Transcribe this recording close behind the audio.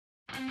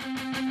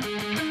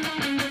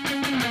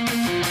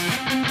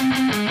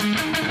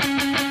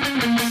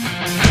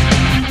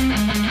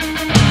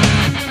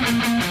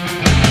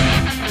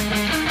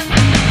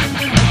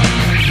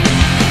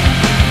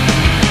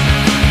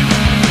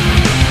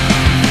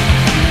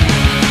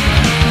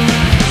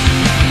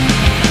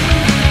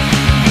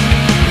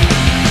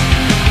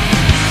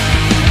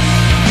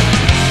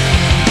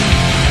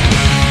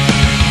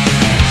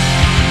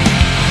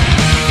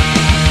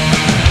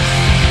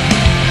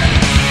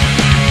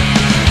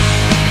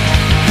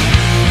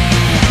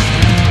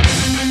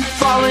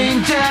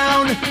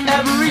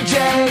Every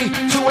day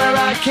to where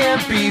I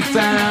can't be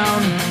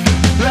found,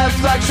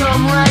 left like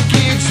some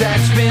wreckage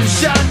that's been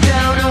shut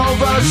down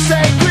over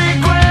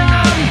sacred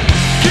ground.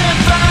 Can't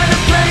find